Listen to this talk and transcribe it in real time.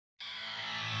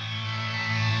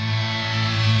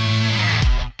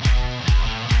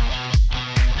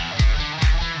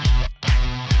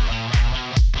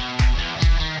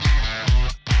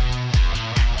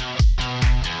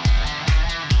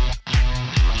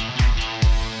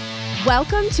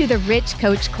Welcome to the Rich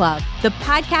Coach Club, the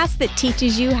podcast that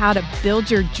teaches you how to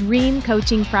build your dream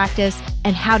coaching practice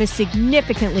and how to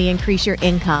significantly increase your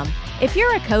income. If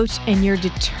you're a coach and you're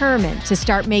determined to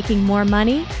start making more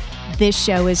money, this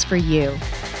show is for you.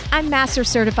 I'm Master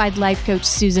Certified Life Coach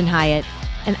Susan Hyatt,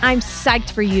 and I'm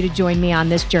psyched for you to join me on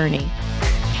this journey.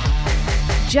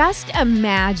 Just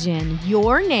imagine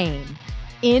your name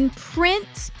in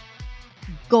print,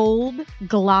 gold,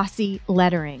 glossy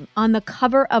lettering on the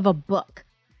cover of a book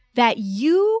that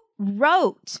you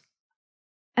wrote.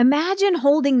 Imagine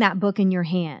holding that book in your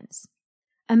hands.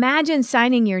 Imagine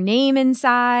signing your name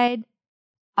inside,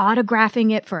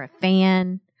 autographing it for a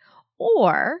fan,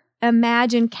 or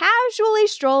imagine casually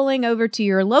strolling over to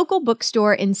your local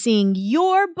bookstore and seeing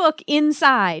your book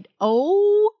inside.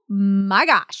 Oh my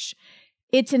gosh.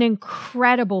 It's an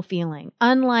incredible feeling,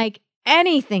 unlike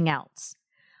anything else.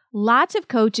 Lots of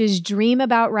coaches dream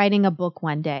about writing a book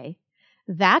one day.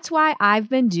 That's why I've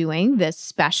been doing this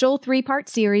special 3-part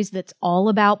series that's all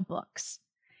about books.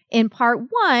 In part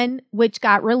 1, which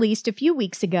got released a few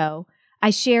weeks ago,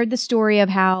 I shared the story of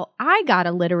how I got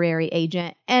a literary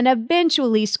agent and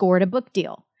eventually scored a book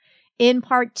deal. In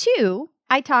part 2,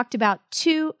 I talked about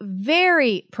 2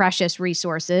 very precious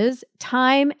resources,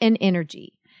 time and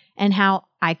energy, and how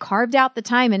I carved out the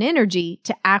time and energy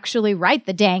to actually write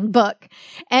the dang book.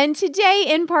 And today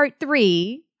in part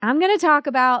 3, I'm going to talk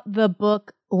about the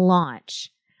book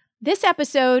launch. This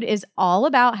episode is all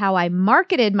about how I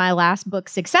marketed my last book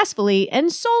successfully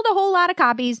and sold a whole lot of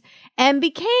copies and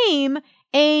became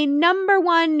a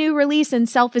 #1 new release in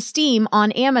self-esteem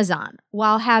on Amazon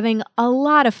while having a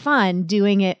lot of fun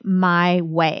doing it my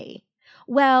way.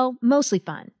 Well, mostly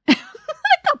fun.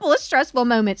 Couple of stressful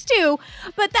moments too,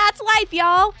 but that's life,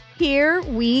 y'all. Here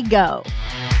we go.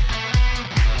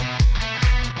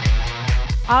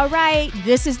 All right,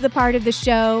 this is the part of the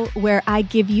show where I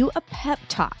give you a pep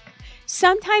talk.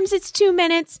 Sometimes it's 2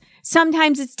 minutes,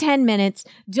 sometimes it's 10 minutes.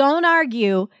 Don't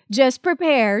argue, just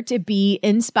prepare to be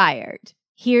inspired.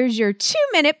 Here's your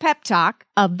 2-minute pep talk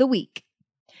of the week.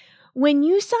 When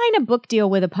you sign a book deal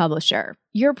with a publisher,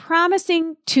 you're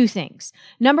promising 2 things.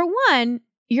 Number 1,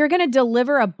 you're going to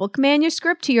deliver a book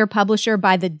manuscript to your publisher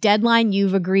by the deadline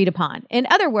you've agreed upon. In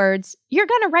other words, you're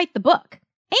going to write the book.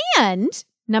 And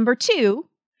number 2,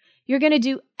 you're going to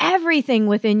do everything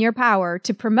within your power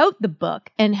to promote the book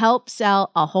and help sell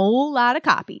a whole lot of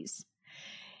copies.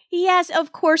 Yes,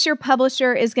 of course, your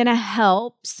publisher is going to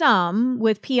help some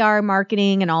with PR,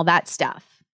 marketing, and all that stuff.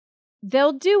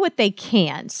 They'll do what they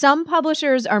can. Some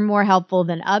publishers are more helpful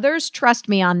than others. Trust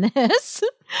me on this.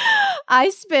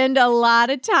 I spend a lot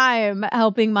of time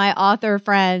helping my author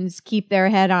friends keep their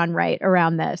head on right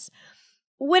around this.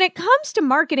 When it comes to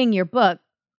marketing your book,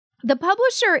 the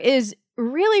publisher is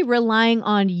really relying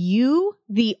on you,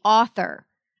 the author.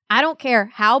 I don't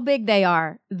care how big they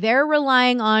are. They're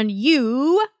relying on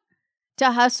you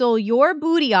to hustle your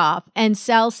booty off and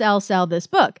sell this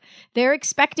book. They're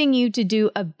expecting you to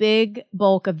do a big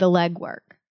bulk of the legwork.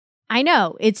 I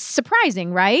know, it's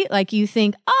surprising, right? Like you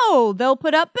think, oh, they'll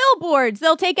put up billboards,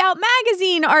 they'll take out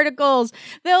magazine articles,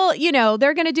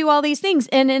 they're going to do all these things.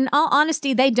 And in all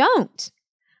honesty, they don't.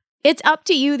 It's up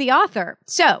to you, the author.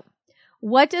 So,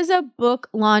 what does a book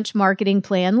launch marketing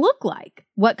plan look like?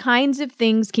 What kinds of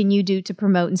things can you do to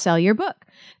promote and sell your book?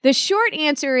 The short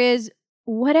answer is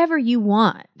whatever you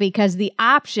want, because the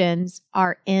options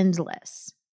are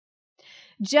endless.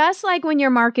 Just like when you're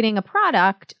marketing a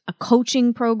product, a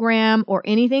coaching program, or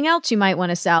anything else you might want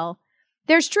to sell,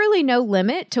 there's truly no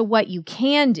limit to what you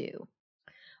can do.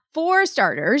 For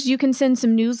starters, you can send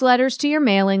some newsletters to your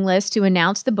mailing list to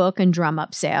announce the book and drum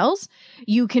up sales.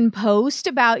 You can post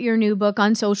about your new book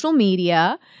on social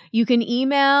media. You can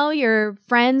email your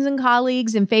friends and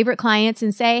colleagues and favorite clients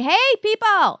and say, hey,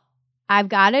 people, I've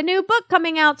got a new book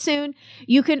coming out soon.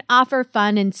 You can offer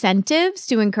fun incentives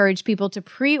to encourage people to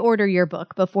pre-order your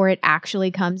book before it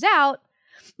actually comes out.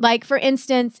 Like, for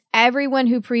instance, everyone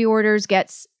who pre-orders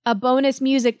gets a bonus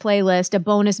music playlist, a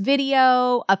bonus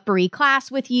video, a free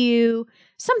class with you,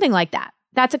 something like that.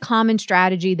 That's a common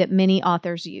strategy that many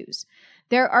authors use.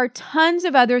 There are tons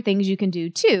of other things you can do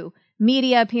too.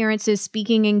 Media appearances,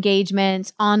 speaking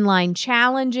engagements, online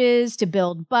challenges to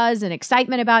build buzz and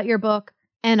excitement about your book,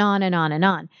 and on and on and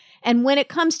on. And when it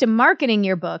comes to marketing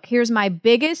your book, here's my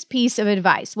biggest piece of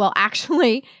advice. Well,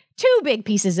 actually, 2 big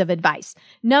pieces of advice.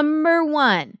 Number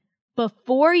 1,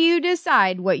 before you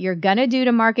decide what you're going to do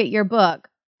to market your book,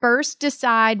 first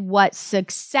decide what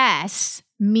success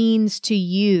means to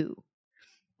you.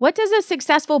 What does a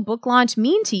successful book launch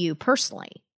mean to you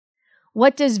personally?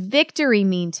 What does victory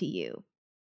mean to you?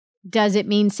 Does it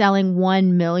mean selling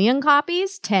 1 million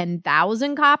copies,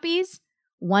 10,000 copies,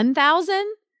 1,000?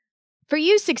 For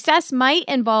you, success might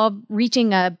involve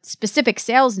reaching a specific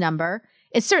sales number.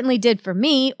 It certainly did for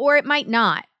me, or it might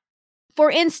not.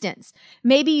 For instance,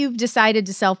 maybe you've decided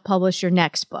to self-publish your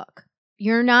next book.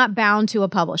 You're not bound to a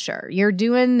publisher. You're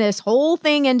doing this whole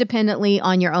thing independently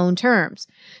on your own terms.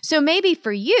 So maybe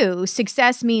for you,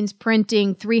 success means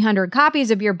printing 300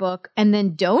 copies of your book and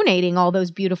then donating all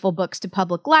those beautiful books to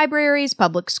public libraries,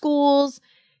 public schools,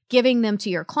 giving them to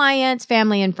your clients,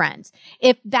 family, and friends.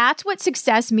 If that's what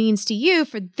success means to you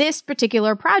for this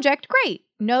particular project, great.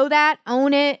 Know that,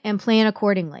 own it, and plan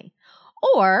accordingly.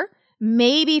 Or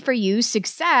maybe for you,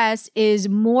 success is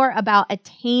more about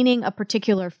attaining a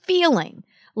particular feeling,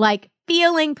 like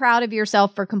feeling proud of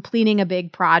yourself for completing a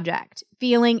big project,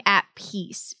 feeling at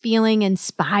peace, feeling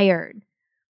inspired.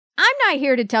 I'm not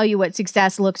here to tell you what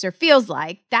success looks or feels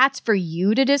like. That's for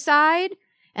you to decide.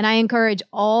 And I encourage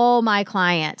all my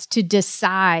clients to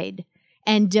decide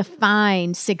and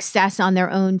define success on their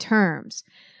own terms.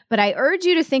 But I urge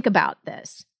you to think about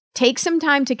this. Take some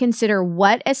time to consider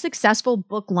what a successful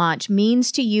book launch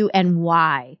means to you and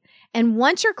why. And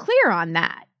once you're clear on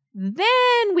that,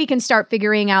 then we can start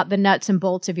figuring out the nuts and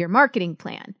bolts of your marketing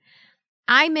plan.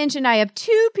 I mentioned I have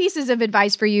 2 pieces of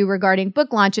advice for you regarding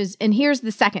book launches, and here's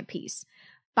the second piece.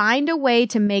 Find a way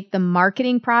to make the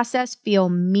marketing process feel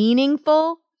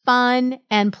meaningful, fun,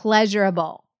 and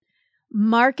pleasurable.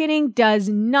 Marketing does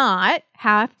not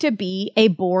have to be a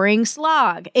boring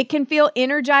slog. It can feel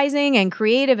energizing and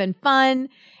creative and fun,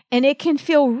 and it can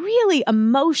feel really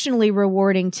emotionally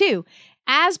rewarding too.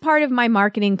 As part of my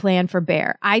marketing plan for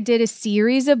Bear, I did a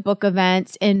series of book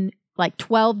events in like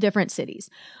 12 different cities.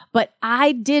 But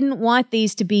I didn't want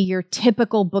these to be your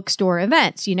typical bookstore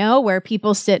events, where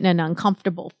people sit in an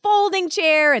uncomfortable folding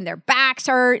chair and their backs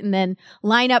hurt and then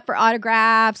line up for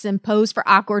autographs and pose for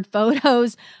awkward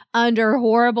photos under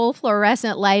horrible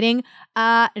fluorescent lighting.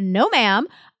 No, ma'am.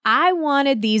 I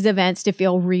wanted these events to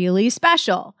feel really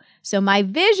special. So my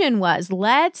vision was,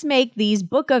 let's make these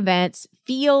book events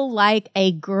feel like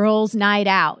a girls' night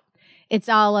out. It's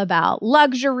all about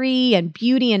luxury and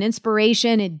beauty and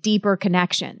inspiration and deeper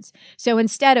connections. So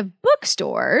instead of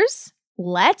bookstores,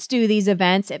 let's do these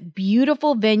events at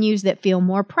beautiful venues that feel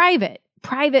more private.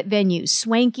 Private venues,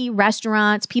 swanky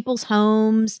restaurants, people's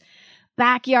homes,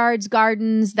 backyards,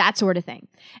 gardens, that sort of thing.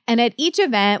 And at each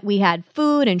event, we had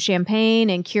food and champagne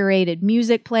and curated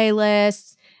music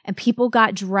playlists, and people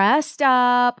got dressed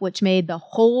up, which made the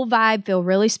whole vibe feel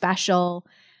really special.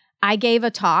 I gave a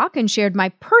talk and shared my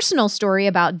personal story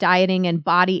about dieting and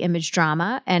body image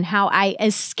drama and how I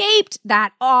escaped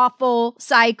that awful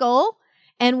cycle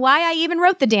and why I even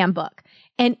wrote the damn book.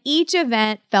 And each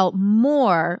event felt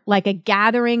more like a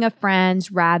gathering of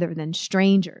friends rather than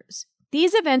strangers.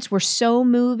 These events were so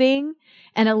moving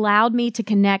and allowed me to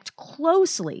connect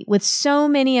closely with so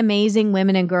many amazing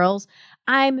women and girls.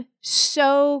 I'm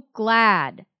so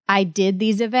glad I did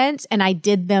these events, and I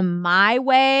did them my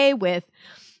way with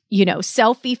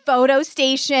selfie photo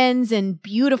stations and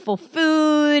beautiful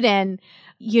food and,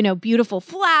 beautiful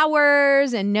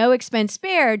flowers and no expense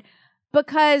spared,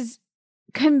 because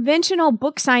conventional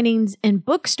book signings in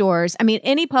bookstores,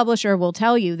 any publisher will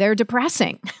tell you they're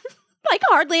depressing. Like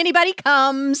hardly anybody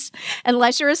comes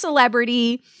unless you're a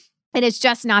celebrity, and it's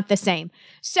just not the same.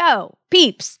 So,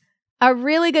 peeps, a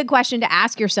really good question to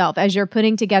ask yourself as you're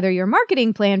putting together your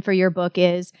marketing plan for your book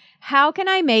is, how can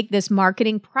I make this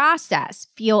marketing process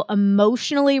feel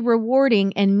emotionally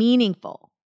rewarding and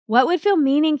meaningful? What would feel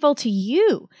meaningful to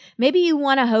you? Maybe you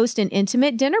want to host an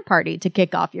intimate dinner party to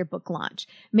kick off your book launch.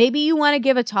 Maybe you want to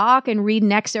give a talk and read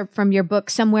an excerpt from your book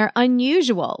somewhere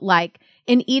unusual, like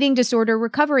an eating disorder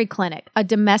recovery clinic, a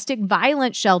domestic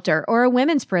violence shelter, or a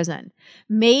women's prison.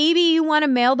 Maybe you want to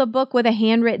mail the book with a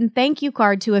handwritten thank you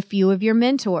card to a few of your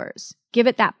mentors. Give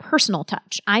it that personal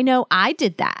touch. I know I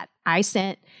did that. I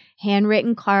sent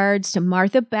handwritten cards to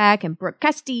Martha Beck and Brooke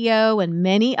Castillo and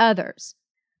many others.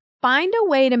 Find a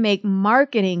way to make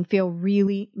marketing feel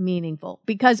really meaningful,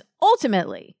 because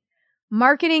ultimately,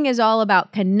 marketing is all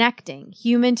about connecting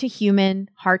human to human,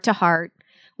 heart to heart,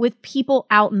 with people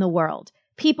out in the world,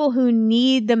 people who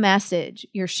need the message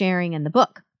you're sharing in the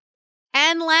book.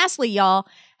 And lastly, y'all,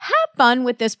 have fun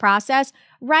with this process.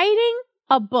 Writing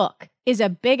a book is a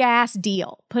big ass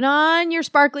deal. Put on your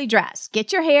sparkly dress,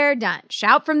 get your hair done,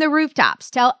 shout from the rooftops,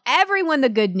 tell everyone the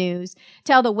good news,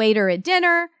 tell the waiter at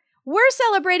dinner, we're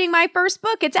celebrating my first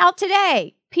book. It's out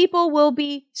today. People will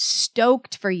be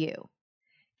stoked for you.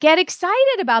 Get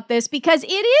excited about this because it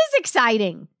is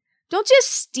exciting. Don't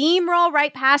just steamroll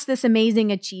right past this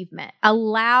amazing achievement.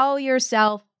 Allow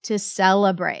yourself to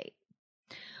celebrate.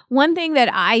 One thing that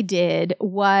I did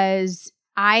was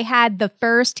I had the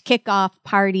first kickoff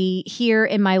party here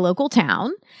in my local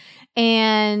town,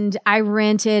 and I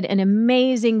rented an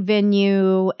amazing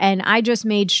venue, and I just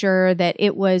made sure that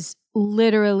it was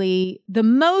literally the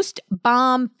most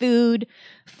bomb food,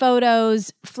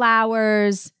 photos,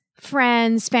 flowers,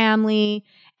 friends, family.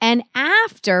 And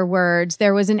afterwards,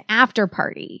 there was an after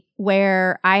party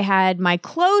where I had my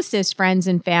closest friends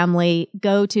and family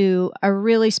go to a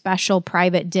really special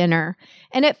private dinner.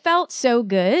 And it felt so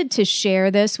good to share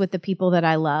this with the people that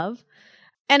I love.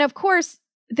 And of course,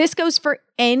 this goes for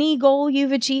any goal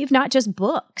you've achieved, not just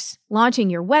books.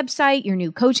 Launching your website, your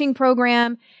new coaching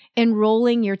program,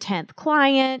 enrolling your 10th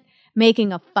client,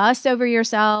 making a fuss over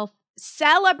yourself.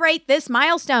 Celebrate this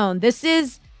milestone. This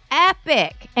is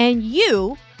epic, and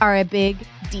you are a big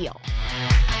deal.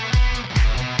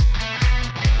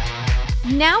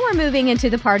 Now we're moving into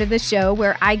the part of the show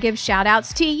where I give shout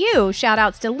outs to you, shout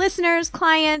outs to listeners,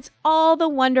 clients, all the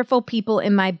wonderful people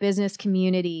in my business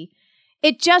community.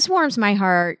 It just warms my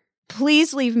heart.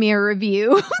 Please leave me a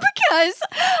review because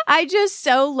I just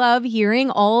so love hearing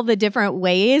all the different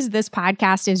ways this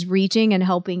podcast is reaching and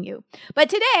helping you. But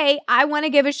today I want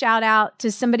to give a shout out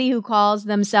to somebody who calls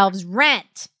themselves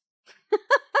Rent.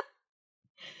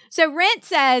 So Rent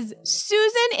says,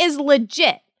 Susan is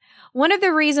legit. One of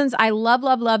the reasons I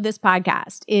love this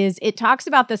podcast is it talks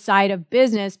about the side of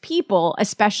business people,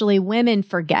 especially women,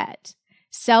 forget.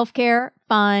 Self-care,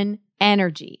 fun,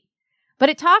 energy. But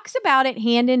it talks about it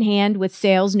hand in hand with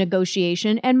sales,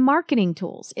 negotiation, and marketing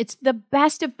tools. It's the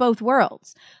best of both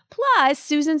worlds. Plus,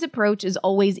 Susan's approach is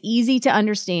always easy to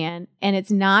understand, and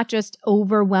it's not just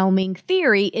overwhelming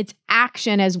theory, it's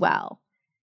action as well.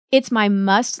 It's my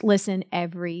must listen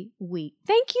every week.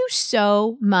 Thank you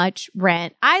so much,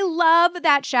 Brent. I love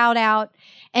that shout out.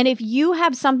 And if you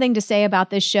have something to say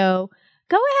about this show,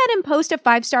 go ahead and post a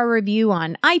 5-star review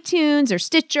on iTunes or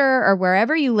Stitcher or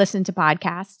wherever you listen to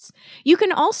podcasts. You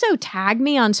can also tag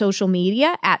me on social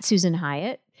media at Susan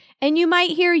Hyatt, and you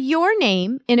might hear your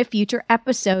name in a future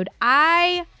episode.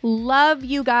 I love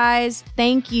you guys.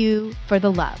 Thank you for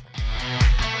the love.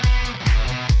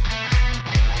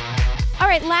 All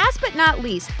right, last but not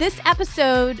least, this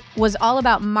episode was all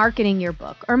about marketing your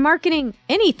book or marketing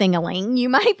anything-a-ling you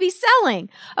might be selling.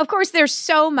 Of course, there's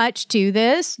so much to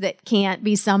this that can't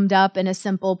be summed up in a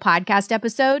simple podcast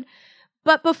episode.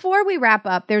 But before we wrap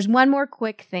up, there's one more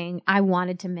quick thing I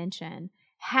wanted to mention.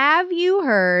 Have you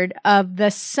heard of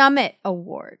the Summit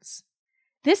Awards?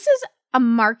 This is a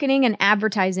marketing and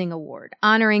advertising award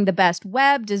honoring the best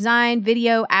web, design,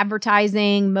 video,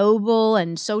 advertising, mobile,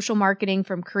 and social marketing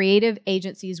from creative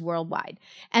agencies worldwide.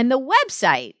 And the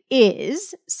website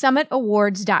is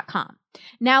summitawards.com.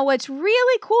 Now, what's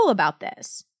really cool about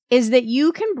this is that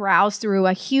you can browse through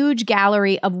a huge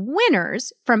gallery of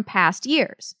winners from past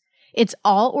years. It's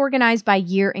all organized by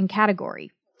year and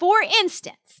category. For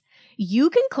instance,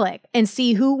 you can click and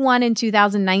see who won in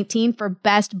 2019 for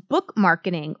Best Book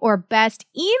Marketing or Best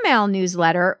Email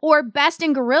Newsletter or Best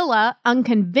in Guerrilla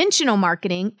Unconventional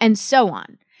Marketing, and so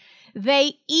on.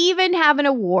 They even have an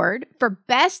award for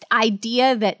Best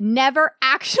Idea that never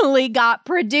actually got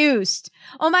produced.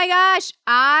 Oh my gosh,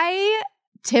 I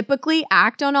typically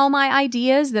act on all my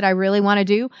ideas that I really want to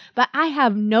do, but I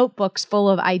have notebooks full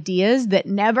of ideas that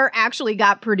never actually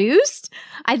got produced.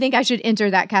 I think I should enter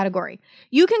that category.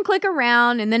 You can click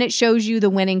around and then it shows you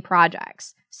the winning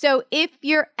projects. So if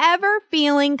you're ever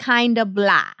feeling kind of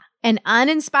blah and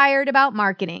uninspired about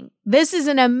marketing, this is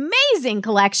an amazing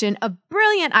collection of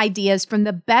brilliant ideas from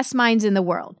the best minds in the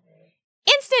world.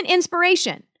 Instant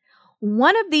inspiration.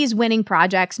 One of these winning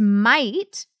projects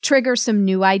might trigger some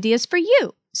new ideas for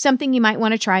you, something you might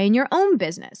want to try in your own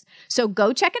business. So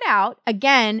go check it out.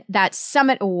 Again, that's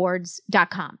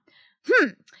summitawards.com.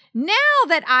 Now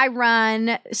that I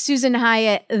run Susan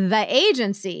Hyatt, the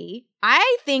agency,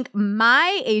 I think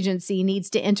my agency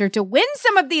needs to enter to win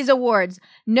some of these awards.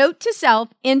 Note to self,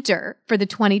 enter for the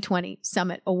 2020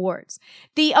 Summit Awards.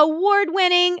 The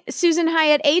award-winning Susan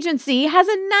Hyatt agency has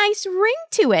a nice ring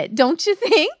to it, don't you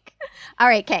think? All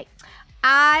right, Kate,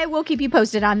 I will keep you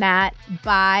posted on that.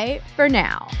 Bye for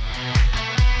now.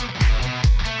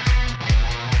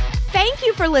 Thank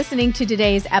you for listening to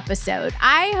today's episode.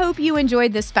 I hope you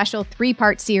enjoyed this special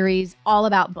 3-part series all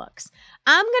about books.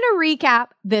 I'm going to recap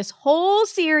this whole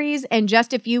series in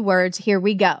just a few words. Here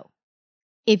we go.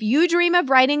 If you dream of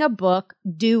writing a book,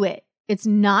 do it. It's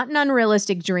not an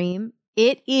unrealistic dream.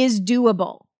 It is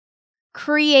doable.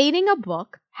 Creating a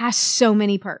book has so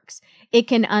many perks. It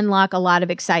can unlock a lot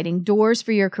of exciting doors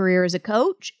for your career as a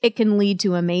coach. It can lead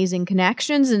to amazing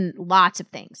connections and lots of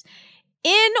things.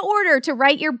 In order to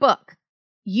write your book,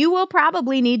 you will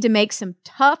probably need to make some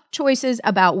tough choices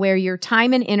about where your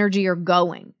time and energy are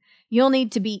going. You'll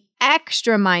need to be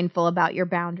extra mindful about your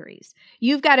boundaries.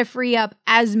 You've got to free up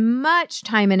as much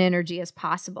time and energy as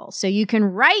possible so you can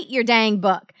write your dang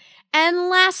book. And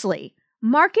lastly,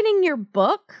 marketing your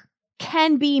book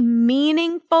can be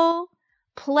meaningful,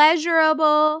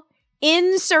 pleasurable,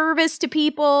 in service to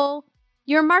people.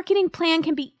 Your marketing plan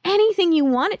can be anything you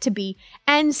want it to be,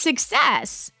 and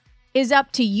success is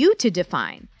up to you to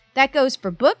define. That goes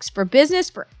for books, for business,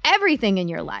 for everything in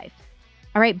your life.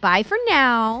 All right, bye for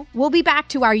now. We'll be back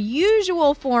to our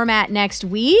usual format next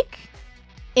week.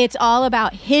 It's all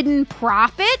about hidden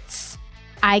profits.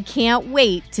 I can't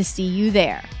wait to see you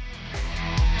there.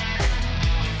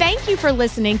 Thank you for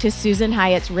listening to Susan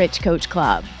Hyatt's Rich Coach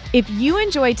Club. If you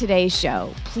enjoyed today's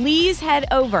show, please head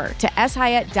over to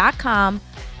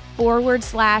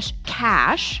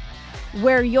shyatt.com/cash,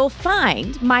 where you'll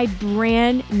find my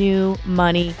brand new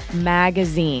money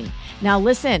magazine. Now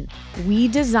listen, we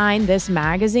designed this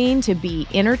magazine to be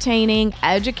entertaining,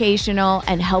 educational,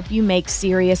 and help you make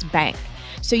serious bank.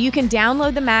 So you can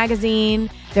download the magazine.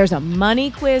 There's a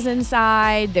money quiz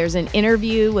inside. There's an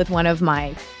interview with one of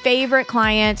my favorite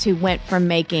clients who went from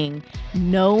making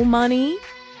no money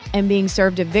and being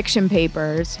served eviction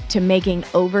papers to making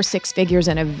over six figures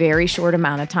in a very short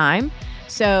amount of time.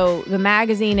 So the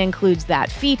magazine includes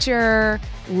that feature,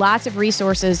 lots of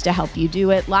resources to help you do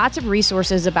it, lots of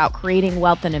resources about creating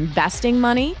wealth and investing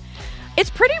money. It's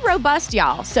pretty robust,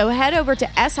 y'all. So head over to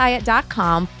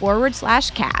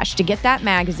shyatt.com/cash to get that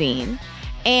magazine.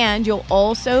 And you'll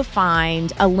also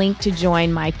find a link to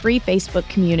join my free Facebook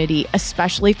community,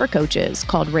 especially for coaches,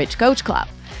 called Rich Coach Club.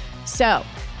 So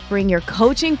bring your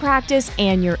coaching practice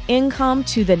and your income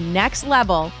to the next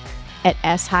level at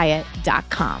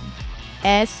shyatt.com.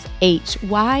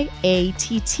 shyatt.com.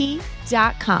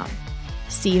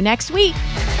 See you next week.